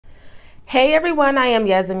Hey everyone, I am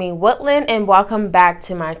Yasmin Woodland and welcome back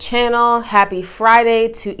to my channel. Happy Friday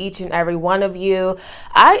to each and every one of you.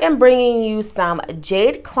 I am bringing you some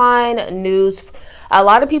Jade Cline news. A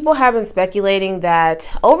lot of people have been speculating that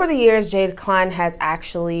over the years, Jade Cline has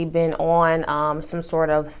actually been on some sort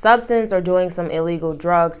of substance or doing some illegal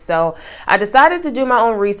drugs. So I decided to do my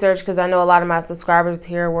own research because I know a lot of my subscribers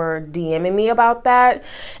here were DMing me about that.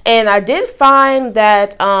 And I did find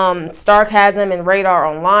that Sarcasm and Radar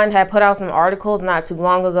Online had put out some articles not too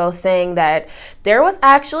long ago saying that there was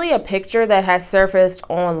actually a picture that has surfaced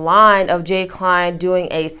online of Jade Cline doing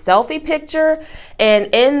a selfie picture. And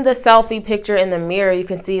in the selfie picture in the mirror, you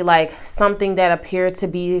can see like something that appeared to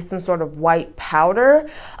be some sort of white powder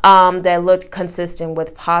that looked consistent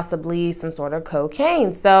with possibly some sort of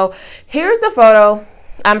cocaine. So here's the photo.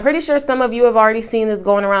 I'm pretty sure some of you have already seen this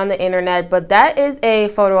going around the internet, but that is a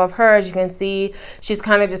photo of her. As you can see, she's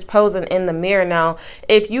kind of just posing in the mirror. Now,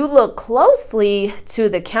 if you look closely to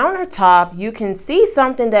the countertop, you can see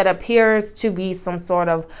something that appears to be some sort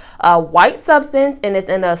of white substance, and it's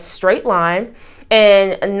in a straight line.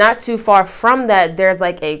 And not too far from that, there's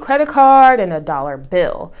like a credit card and a dollar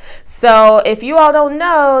bill. So if you all don't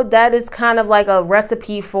know, that is kind of like a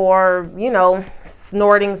recipe for, you know,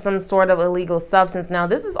 snorting some sort of illegal substance. Now,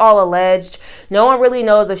 this is all alleged. No one really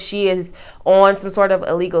knows if she is on some sort of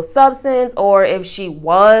illegal substance or if she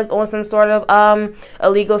was on some sort of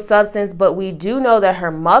illegal substance. But we do know that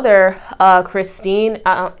her mother, Christine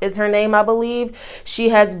is her name, I believe. She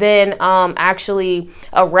has been actually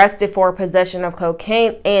arrested for possession of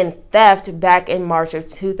cocaine and theft back in March of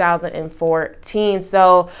 2014.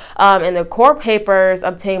 So in the court papers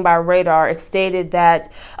obtained by Radar, it stated that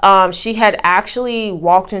she had actually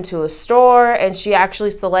walked into a store and she actually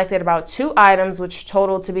selected about 2 items, which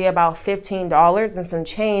totaled to be about $15 and some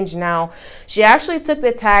change. Now, she actually took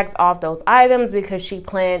the tags off those items because she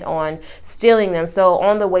planned on stealing them. So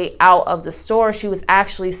on the way out of the store, she was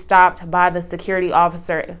actually stopped by the security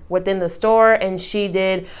officer within the store, and she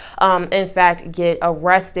did in fact get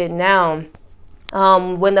arrested. Now,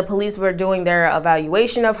 when the police were doing their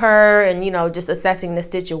evaluation of her and, you know, just assessing the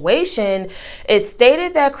situation, it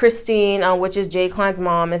stated that Christine, which is Jade Cline's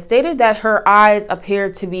mom, it stated that her eyes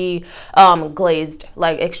appeared to be glazed,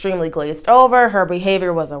 like extremely glazed over. Her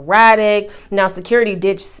behavior was erratic. Now, security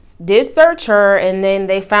did search her, and then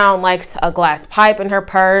they found like a glass pipe in her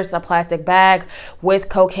purse, a plastic bag with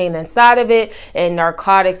cocaine inside of it, and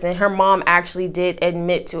narcotics. And her mom actually did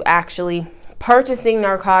admit to actually purchasing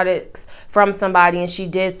narcotics from somebody, and she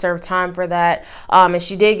did serve time for that, and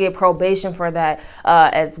she did get probation for that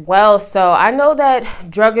as well. So I know that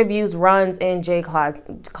drug abuse runs in Jade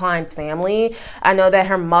Cline's family. I know that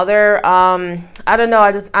her mother, I don't know,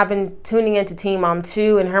 I've been tuning into Teen Mom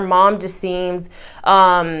 2, and her mom just seems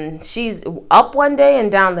she's up one day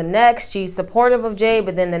and down the next. She's supportive of Jade,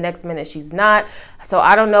 but then the next minute she's not. So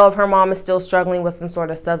I don't know if her mom is still struggling with some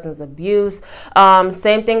sort of substance abuse.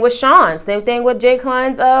 Same thing with Sean. Same thing with Jade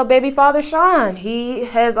Cline's baby father, Sean. He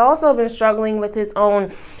has also been struggling with his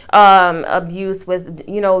own abuse with,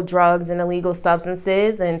 you know, drugs and illegal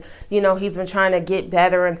substances. And, you know, he's been trying to get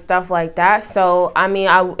better and stuff like that. So, I mean,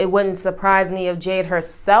 it wouldn't surprise me if Jade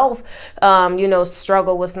herself, you know,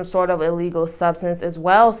 struggled with some sort of illegal substance as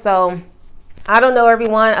well. So I don't know,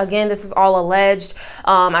 everyone. Again, this is all alleged.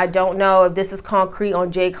 I don't know if this is concrete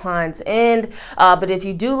on Jade Cline's end, but if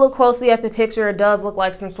you do look closely at the picture, it does look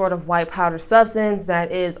like some sort of white powder substance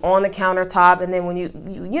that is on the countertop. And then when you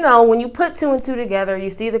know, when you put 2 and 2 together,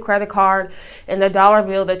 you see the credit card and the dollar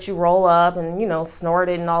bill that you roll up and, you know, snort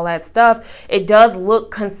it and all that stuff. It does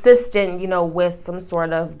look consistent, you know, with some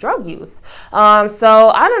sort of drug use.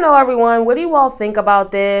 So I don't know, everyone. What do you all think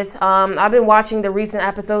about this? I've been watching the recent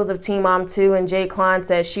episodes of Teen Mom 2, and Jade Cline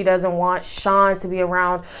says she doesn't want Sean to be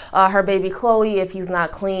around her baby Chloe if he's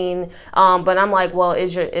not clean. But I'm like, well,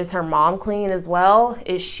 is her mom clean as well?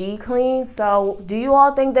 Is she clean? So do you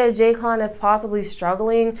all think that Jade Cline is possibly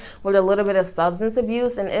struggling with a little bit of substance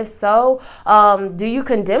abuse? And if so, do you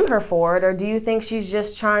condemn her for it? Or do you think she's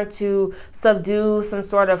just trying to subdue some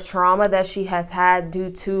sort of trauma that she has had due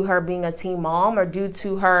to her being a teen mom, or due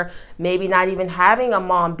to her maybe not even having a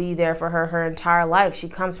mom be there for her entire life? She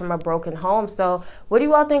comes from a broken home. So what do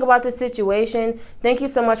you all think about this situation? Thank you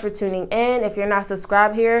so much for tuning in. If you're not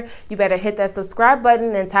subscribed here, you better hit that subscribe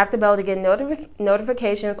button and tap the bell to get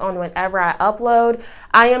notifications on whenever I upload.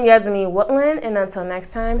 I am Yasmin Woodland, and until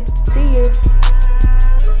next time, see you.